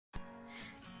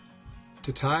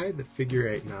To tie the figure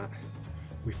 8 knot,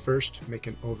 we first make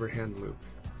an overhand loop.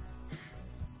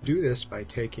 Do this by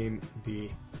taking the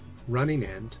running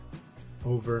end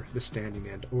over the standing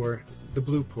end, or the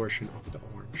blue portion over the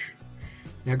orange.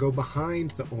 Now go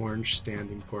behind the orange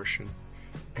standing portion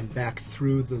and back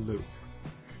through the loop.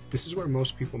 This is where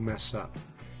most people mess up.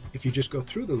 If you just go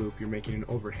through the loop, you're making an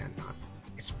overhand knot.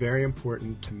 It's very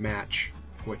important to match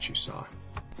what you saw.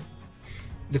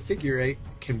 The figure 8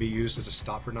 can be used as a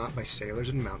stopper knot by sailors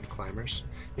and mountain climbers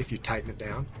if you tighten it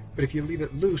down, but if you leave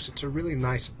it loose, it's a really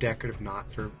nice decorative knot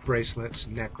for bracelets,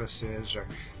 necklaces, or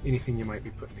anything you might be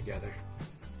putting together.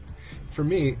 For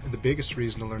me, the biggest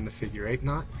reason to learn the figure 8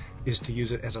 knot is to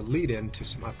use it as a lead-in to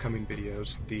some upcoming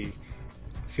videos, the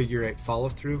figure 8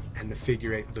 follow-through and the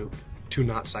figure 8 loop, two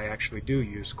knots I actually do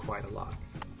use quite a lot.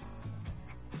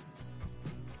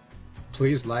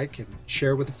 Please like and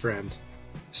share with a friend.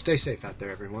 Stay safe out there,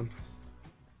 everyone.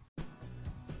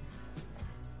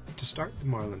 To start the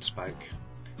marlin spike,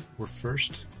 we're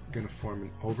first going to form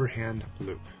an overhand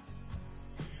loop.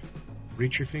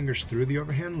 Reach your fingers through the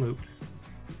overhand loop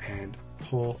and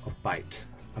pull a bite.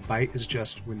 A bite is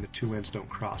just when the two ends don't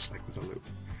cross like with a loop.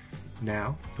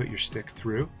 Now put your stick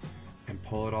through and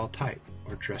pull it all tight,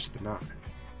 or dress the knot.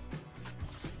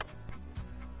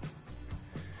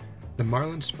 The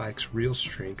marlin spike's real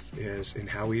strength is in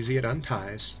how easy it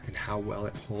unties and how well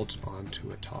it holds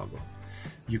onto a toggle.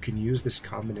 You can use this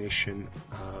combination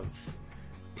of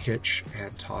hitch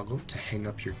and toggle to hang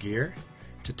up your gear,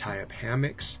 to tie up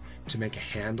hammocks, to make a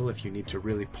handle if you need to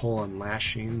really pull on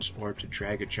lashings, or to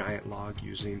drag a giant log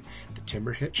using the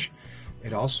timber hitch.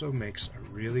 It also makes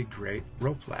a really great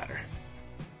rope ladder.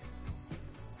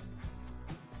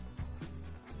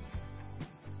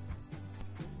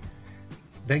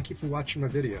 Thank you for watching my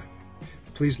video.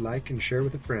 Please like and share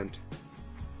with a friend.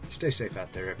 Stay safe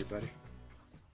out there, everybody.